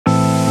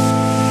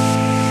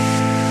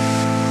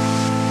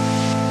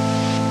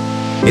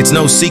It's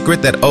no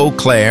secret that Eau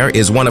Claire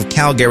is one of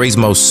Calgary's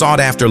most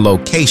sought-after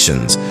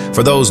locations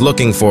for those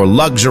looking for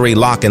luxury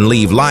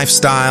lock-and-leave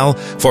lifestyle,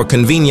 for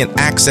convenient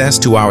access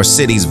to our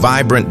city's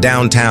vibrant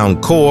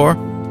downtown core,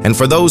 and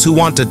for those who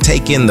want to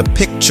take in the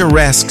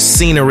picturesque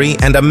scenery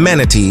and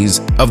amenities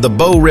of the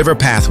Bow River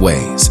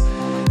pathways.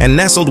 And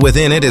nestled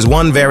within it is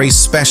one very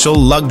special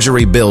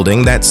luxury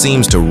building that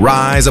seems to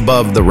rise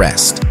above the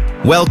rest.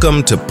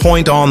 Welcome to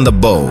Point on the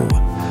Bow,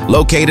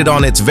 located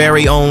on its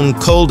very own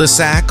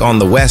cul-de-sac on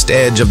the west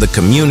edge of the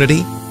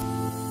community,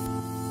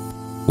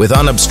 with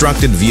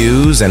unobstructed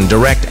views and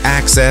direct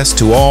access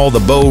to all the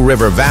Bow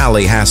River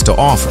Valley has to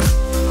offer.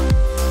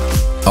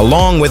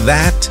 Along with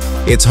that,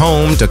 it's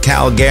home to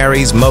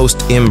Calgary's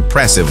most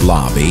impressive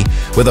lobby,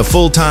 with a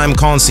full-time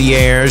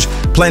concierge,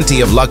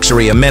 plenty of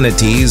luxury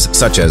amenities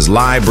such as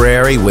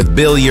library with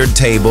billiard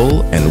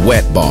table and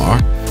wet bar,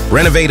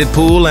 renovated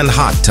pool and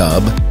hot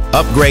tub,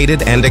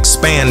 upgraded and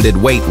expanded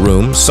weight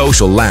room,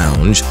 social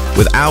lounge,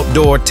 with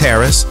outdoor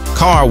terrace,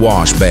 car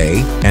wash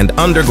bay, and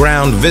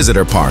underground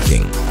visitor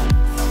parking.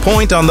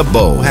 Point on the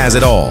Bow has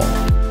it all.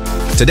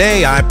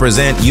 Today I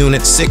present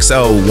Unit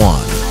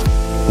 601,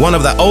 one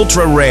of the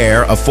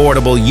ultra-rare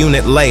affordable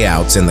unit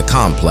layouts in the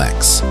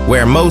complex,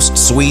 where most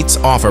suites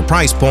offer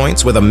price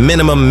points with a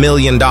minimum $1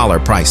 million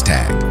price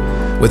tag.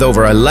 With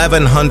over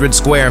 1,100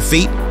 square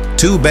feet,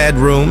 2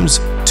 bedrooms,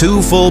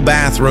 2 full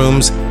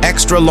bathrooms,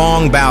 extra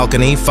long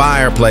balcony,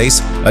 fireplace,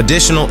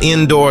 additional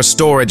indoor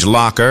storage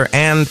locker,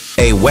 and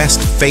a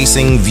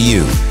west-facing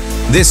view.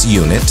 This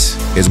unit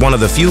is one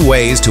of the few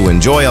ways to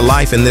enjoy a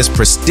life in this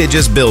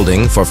prestigious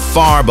building for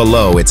far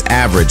below its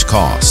average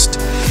cost.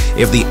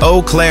 If the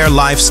Eau Claire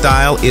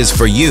lifestyle is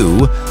for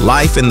you,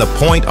 life in the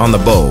Point on the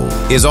Bow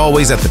is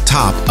always at the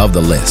top of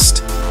the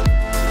list.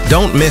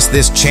 Don't miss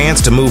this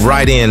chance to move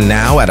right in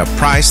now at a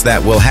price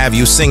that will have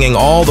you singing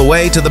all the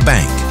way to the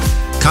bank.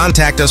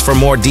 Contact us for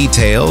more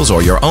details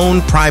or your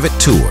own private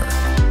tour.